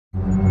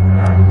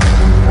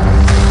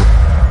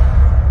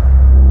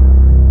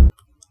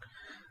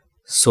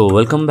So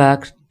welcome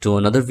back to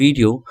another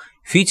video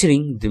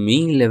featuring the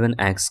Mi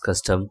 11X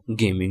custom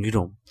gaming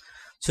room.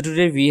 So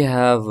today we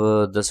have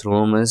this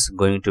room is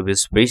going to be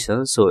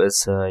special. So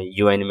its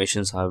UI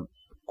animations are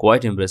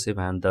quite impressive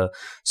and the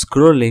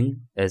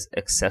scrolling is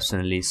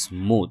exceptionally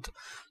smooth.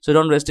 So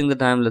don't wasting the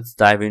time, let's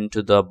dive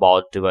into the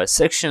about device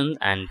section,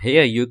 and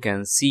here you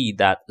can see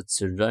that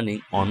it's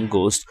running on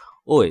Ghost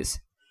OS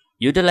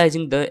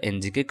utilizing the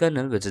NGK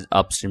kernel, which is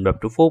upstreamed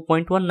up to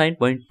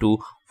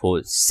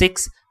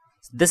 4.19.246.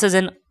 This is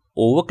an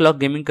overclock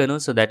gaming kernel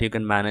so that you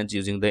can manage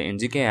using the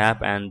NGK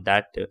app, and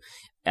that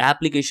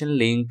application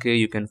link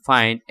you can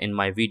find in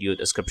my video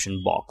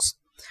description box.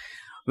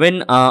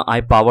 When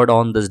I powered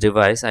on this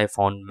device, I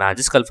found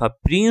Magisk Alpha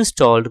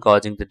pre-installed,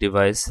 causing the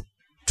device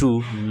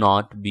to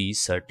not be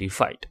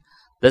certified.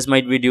 This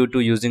might be due to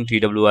using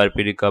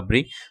TWRP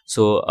recovery.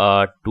 So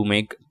to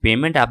make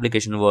payment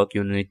application work,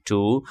 you need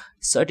to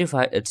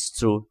certify it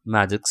through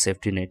Magic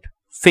Safety Net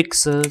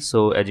fixer.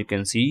 So as you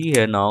can see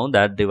here now,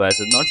 that device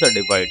is not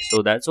certified.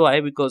 So that's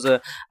why, because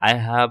I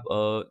have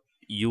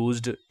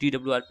used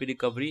TWRP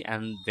recovery,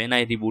 and when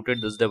I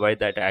rebooted this device,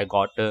 that I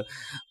got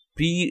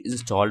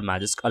pre-installed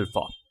Magisk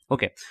Alpha.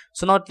 Okay,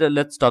 so now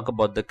let's talk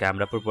about the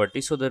camera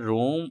property. So the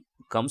ROM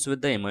comes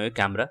with the MIO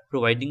camera,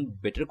 providing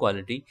better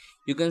quality.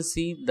 You can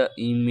see the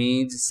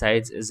image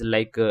size is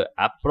like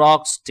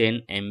approx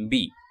 10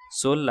 MB.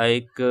 So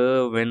like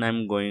when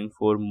I'm going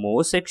for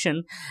more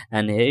section,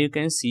 and here you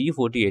can see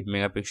 48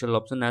 megapixel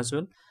option as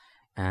well.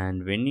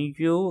 And when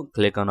you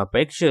click on a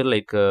picture,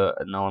 like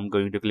now I'm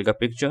going to click a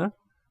picture.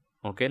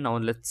 Okay, now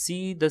let's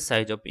see the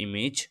size of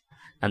image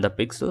and the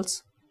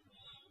pixels.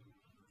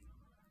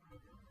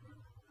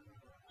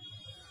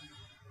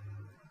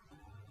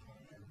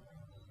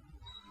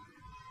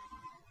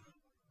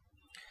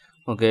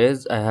 Okay,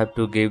 I have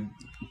to give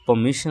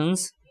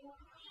permissions.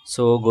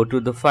 So go to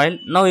the file.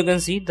 Now you can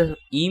see the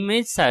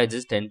image size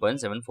is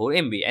 10.74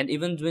 MB, and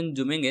even when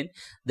zooming in,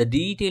 the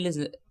detail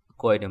is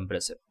quite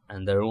impressive.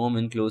 And the ROM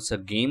includes a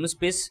game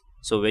space,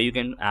 so where you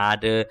can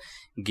add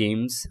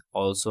games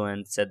also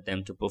and set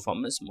them to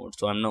performance mode.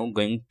 So I'm now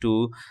going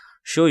to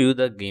show you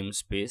the game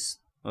space.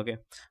 Okay,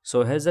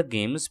 so here's the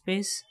game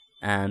space,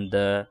 and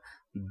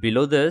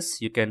below this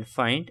you can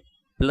find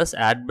plus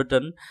add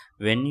button.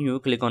 When you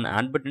click on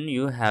add button,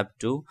 you have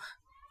to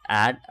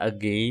add a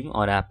game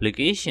or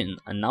application,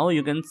 and now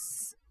you can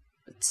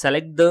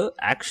select the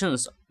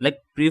actions like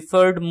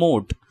preferred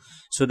mode.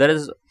 So there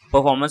is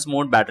performance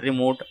mode, battery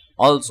mode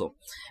also,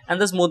 and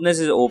the smoothness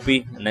is OP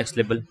next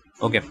level.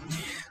 Okay,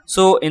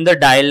 so in the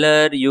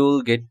dialer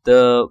you'll get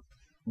the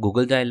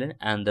Google dialer,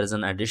 and there's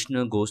an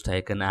additional ghost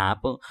icon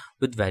app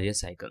with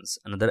various icons.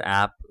 Another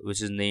app,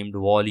 which is named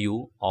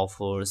Volue,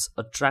 offers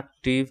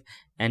attractive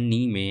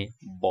anime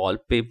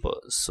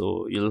wallpapers.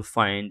 So you'll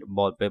find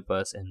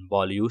wallpapers in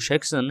Volue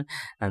section,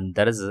 and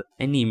there is an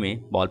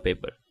anime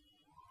wallpaper.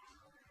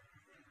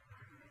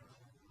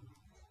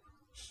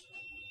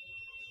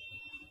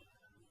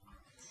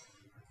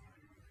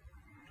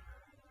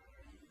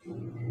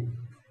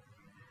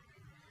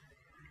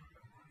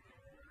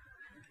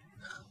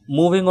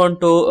 Moving on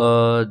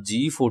to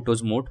G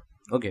photos mode.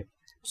 Okay,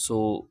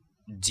 so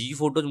G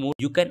photos mode,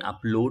 you can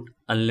upload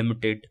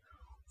unlimited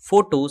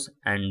photos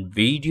and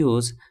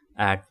videos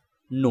at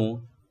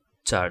no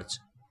charge.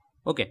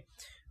 Okay,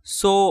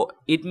 so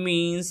it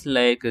means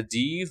like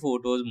G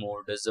photos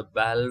mode is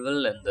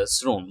available in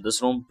this room.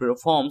 This room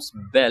performs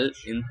well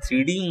in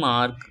 3D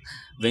mark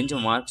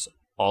benchmarks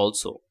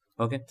also.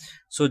 Okay,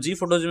 so G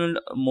photos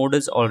mode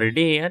is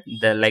already here.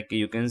 There, like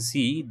you can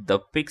see, the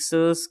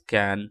pixels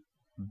can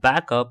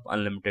back up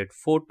unlimited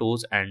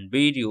photos and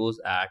videos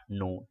at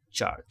no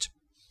charge.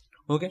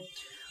 Okay,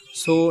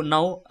 so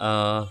now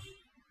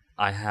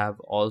I have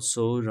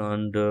also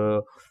run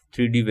the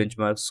 3D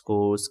benchmark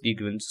scores,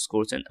 Geekbench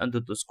scores, and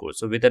Antutu scores.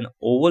 So with an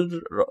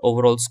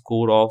overall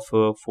score of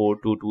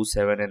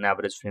 4227, and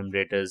average frame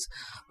rate is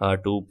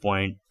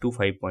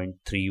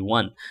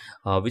 2.25.31,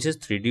 which is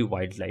 3D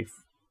wildlife.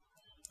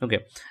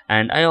 Okay,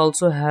 and I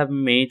also have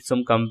made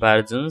some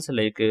comparisons,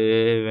 like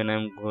when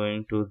I'm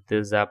going to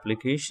these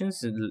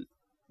applications,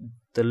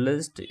 the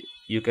list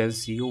you can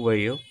see over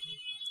here,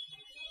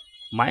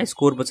 my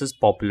score versus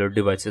popular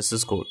devices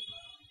score.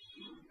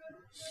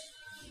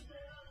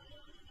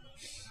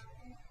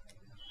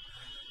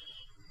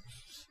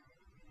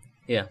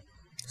 Yeah,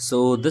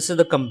 so this is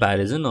the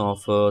comparison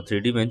of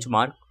 3D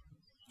benchmark,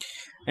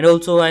 and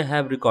also I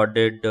have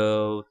recorded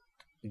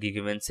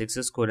Geekbench 6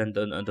 score and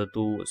the other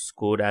two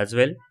score as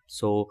well.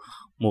 So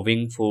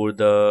moving for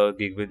the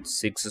Geekbench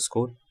 6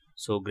 score.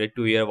 So great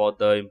to hear about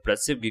the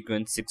impressive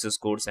Geekbench 6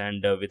 scores,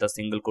 and with a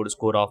single core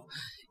score of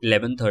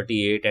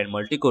 1138 and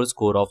multi-core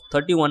score of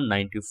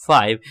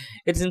 3195,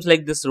 it seems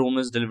like this ROM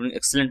is delivering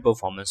excellent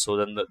performance. So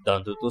then the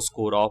Antutu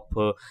score of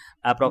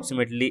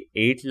approximately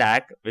 8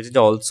 lakh, which is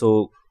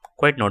also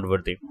quite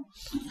noteworthy.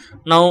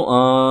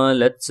 Now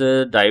let's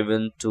dive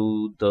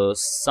into the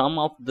some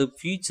of the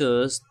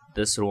features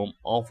this ROM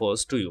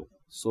offers to you.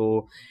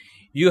 So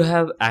you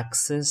have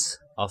access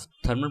of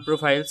thermal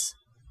profiles,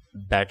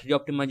 battery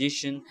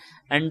optimization,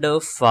 and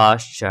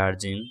fast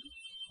charging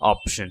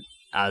option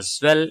as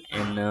well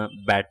in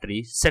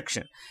battery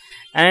section.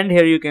 And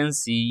here you can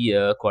see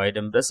quite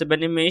impressive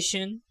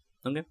animation.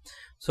 Okay,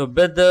 so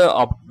with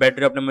the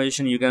battery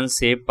optimization, you can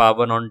save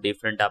power on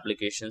different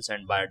applications,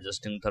 and by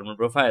adjusting thermal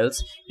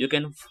profiles you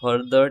can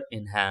further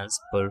enhance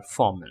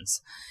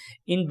performance.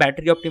 In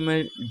battery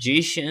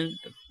optimization,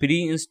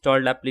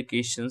 pre-installed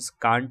applications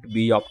can't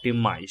be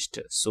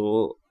optimized,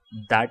 so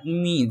that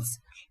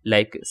means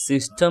like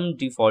system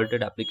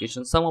defaulted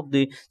applications, some of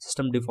the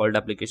system default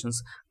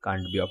applications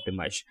can't be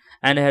optimized.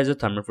 And it has a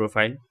thermal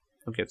profile.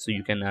 Okay, so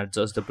you can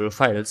adjust the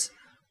profiles.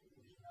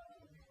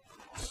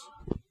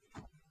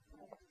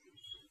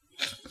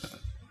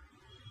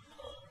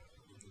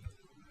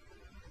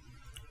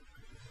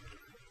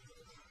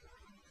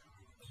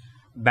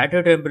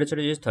 Battery temperature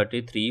is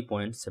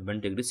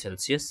 33.7 degrees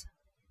Celsius.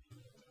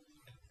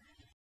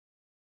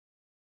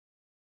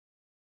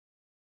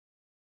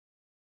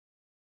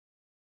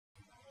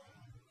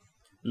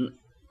 N-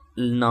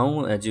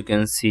 Now, as you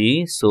can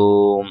see,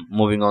 so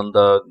moving on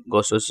the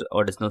ghost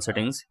additional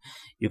settings,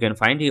 you can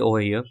find it over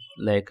here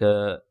like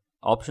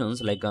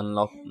options like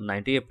unlock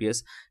 90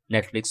 fps,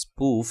 Netflix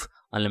spoof,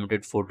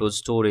 unlimited photo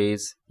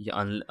storage,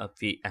 and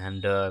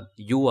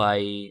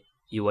UI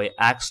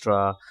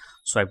extra,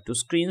 swipe to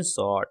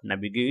screenshot,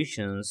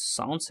 navigation,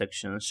 sound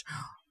sections,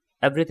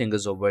 everything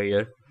is over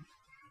here.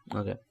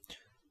 Okay,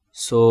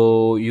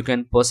 so you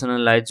can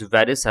personalize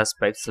various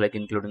aspects like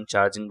including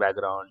charging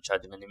background,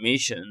 charging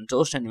animation,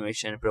 toast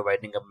animation,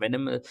 providing a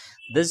minimal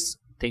this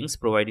things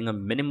providing a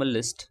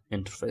minimalist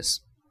interface.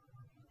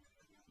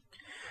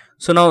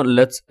 So now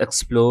let's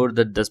explore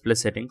the display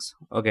settings.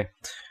 Okay,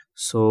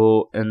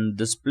 so in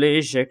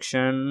display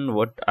section,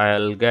 what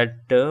I'll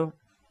get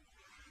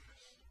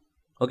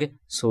okay,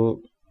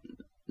 so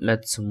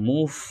let's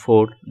move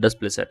for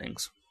display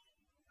settings.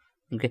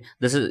 Okay,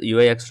 this is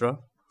UI extra,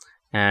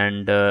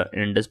 and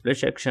in display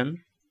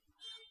section,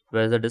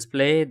 where's the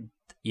display?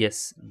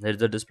 Yes, there's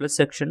the display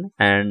section,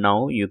 and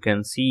now you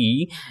can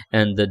see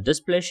in the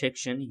display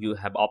section you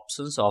have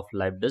options of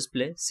live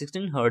display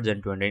 16 hertz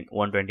and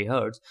 120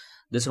 hertz.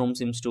 This room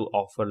seems to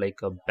offer like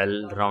a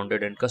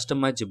well-rounded and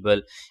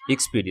customizable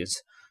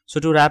experience. So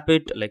to wrap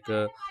it, like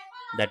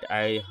that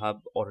I have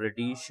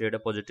already shared a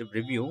positive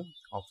review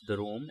of the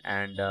room,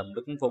 and I'm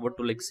looking forward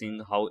to like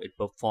seeing how it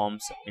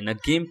performs in a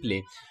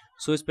gameplay.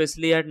 So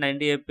especially at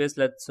 90 fps,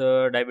 let's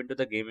dive into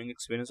the gaming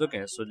experience.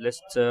 Okay, so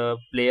let's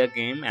play a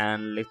game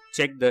and let's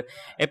check the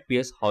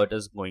fps how it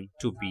is going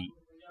to be.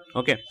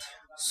 Okay,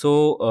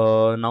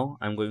 so now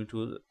I'm going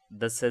to,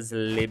 this says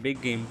Lebe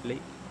gameplay.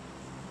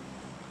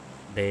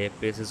 The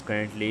fps is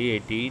currently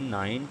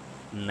 89,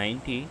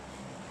 90,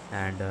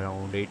 and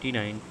around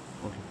 89.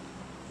 Okay.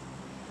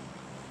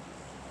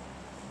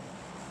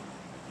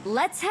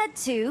 Let's head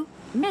to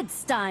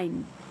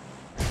Midstein.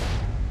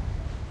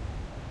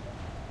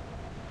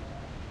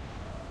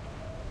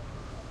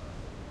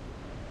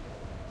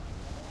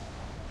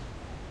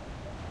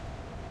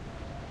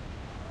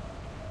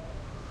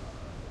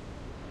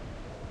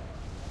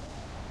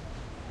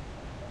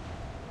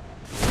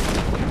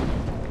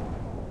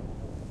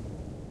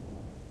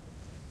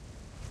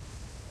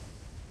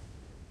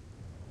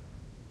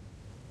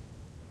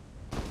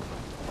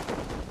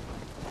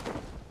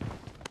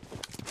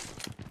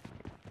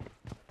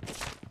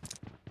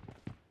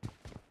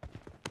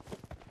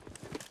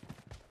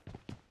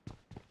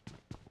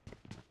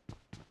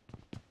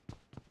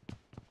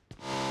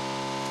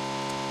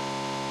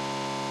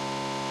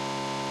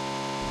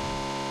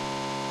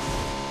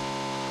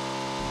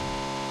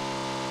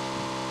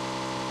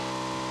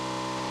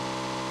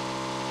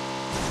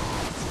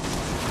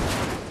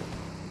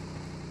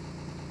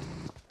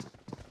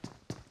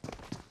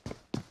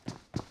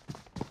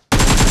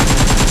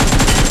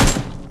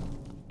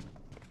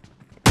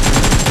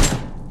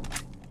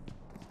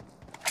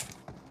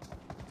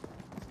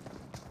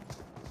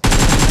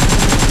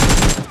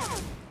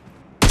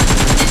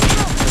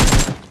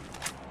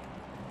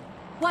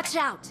 Watch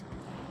out!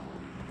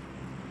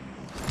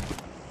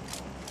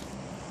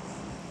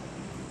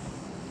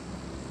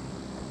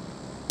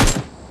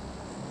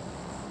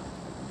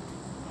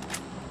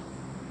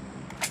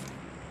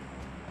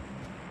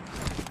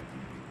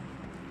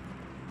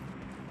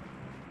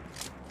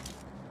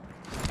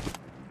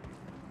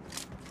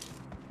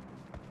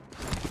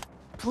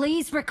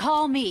 Please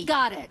recall me.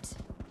 Got it.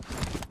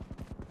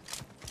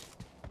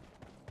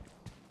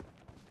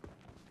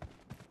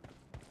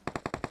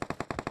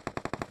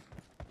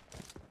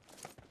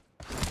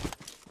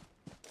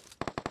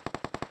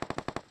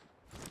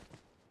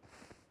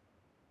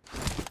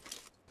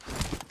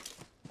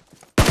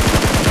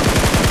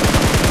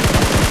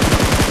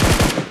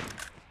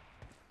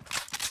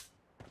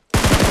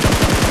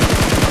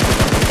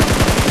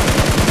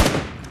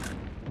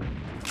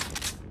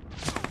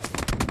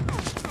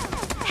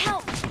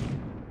 Help!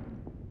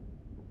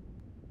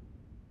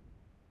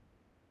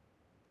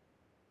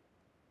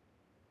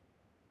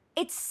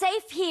 It's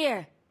safe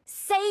here.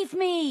 Save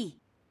me.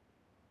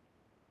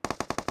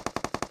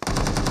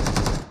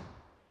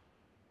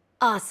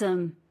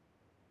 Awesome.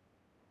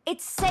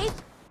 It's safe.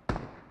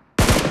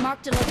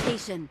 Marked a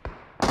location.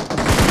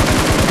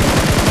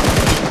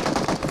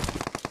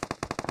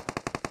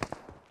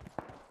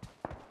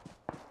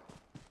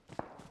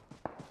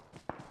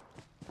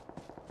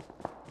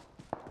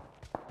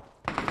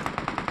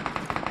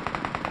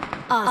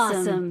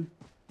 Awesome.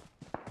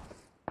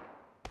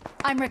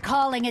 I'm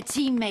recalling a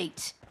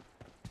teammate.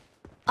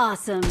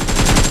 Awesome.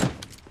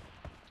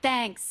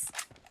 Thanks.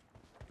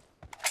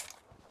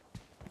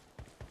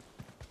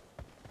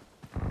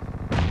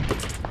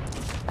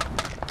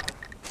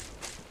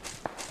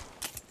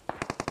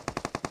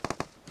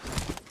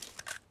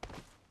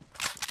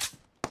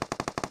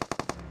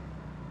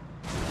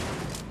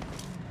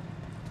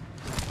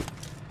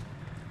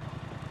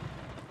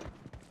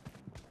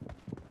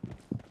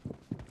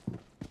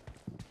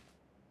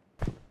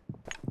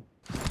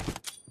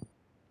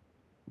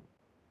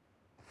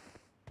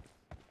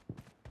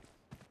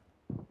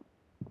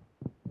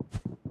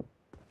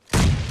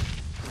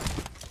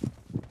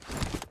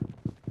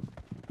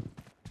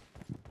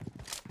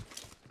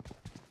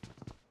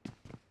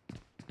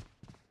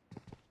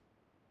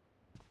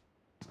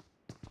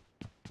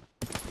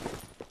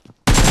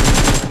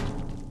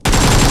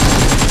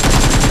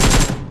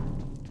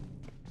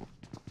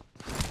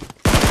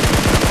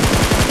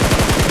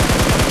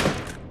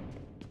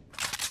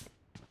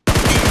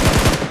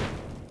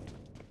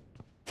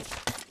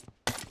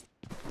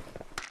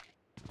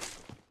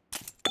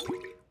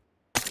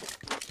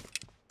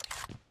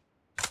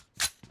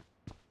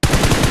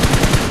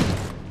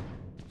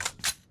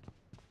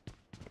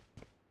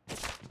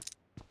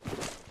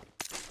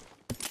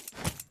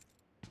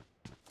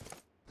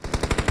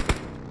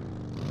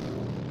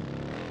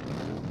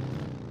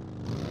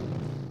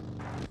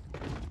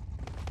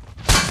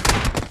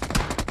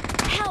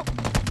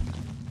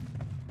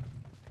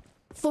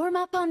 Form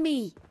up on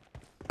me.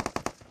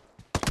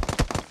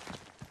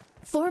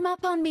 Form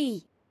up on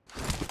me.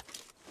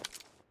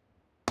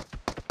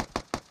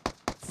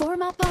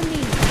 Form up on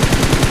me.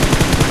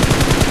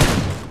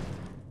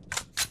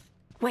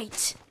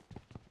 Wait.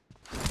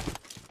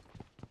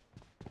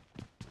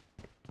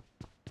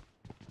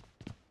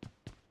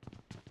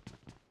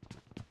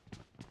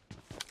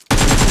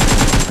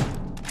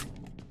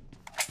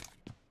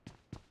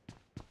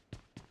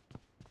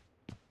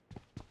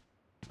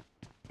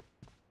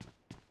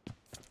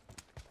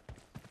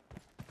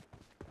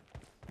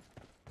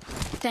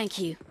 Thank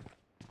you.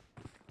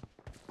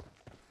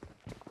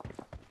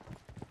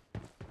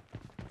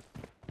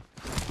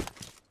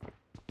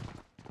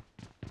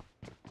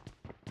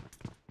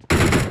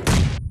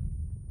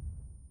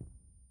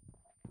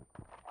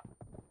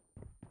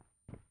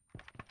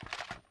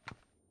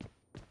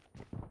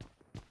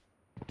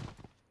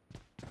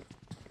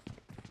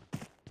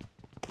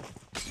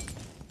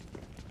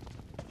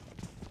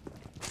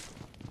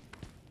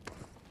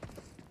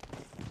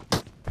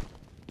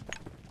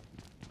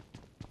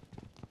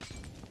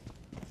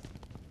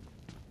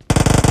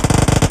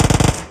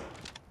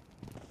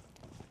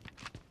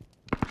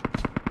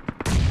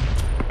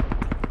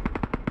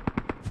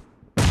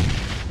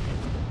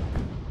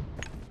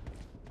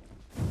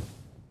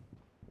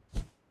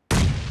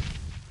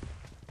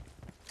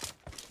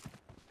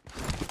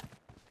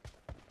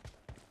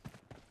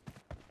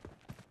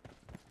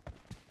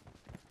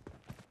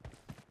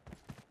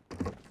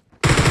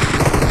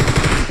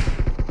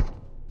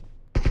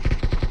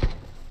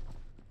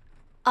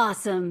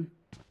 Awesome.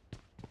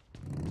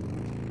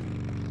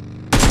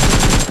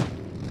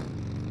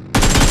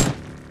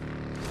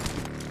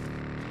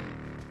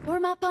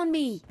 Warm up on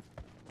me.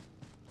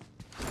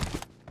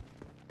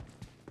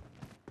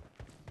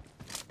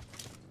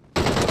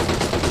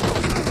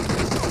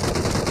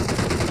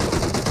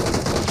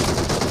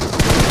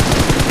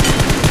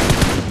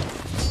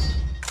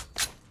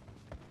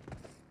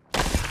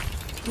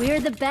 We're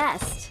the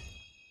best.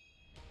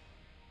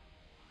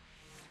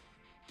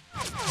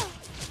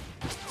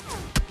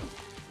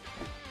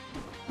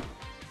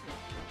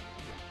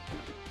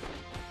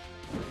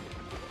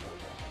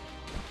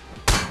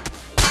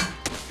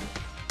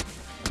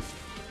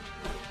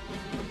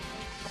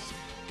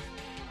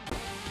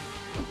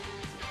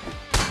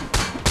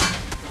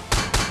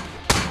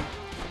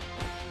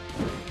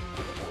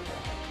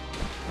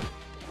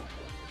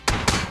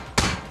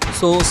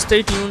 So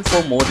stay tuned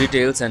for more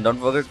details and don't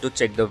forget to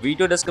check the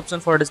video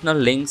description for additional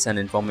links and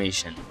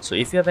information. So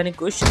if you have any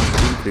questions,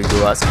 feel free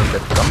to ask in the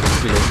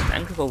comments below.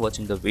 Thank you for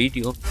watching the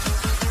video.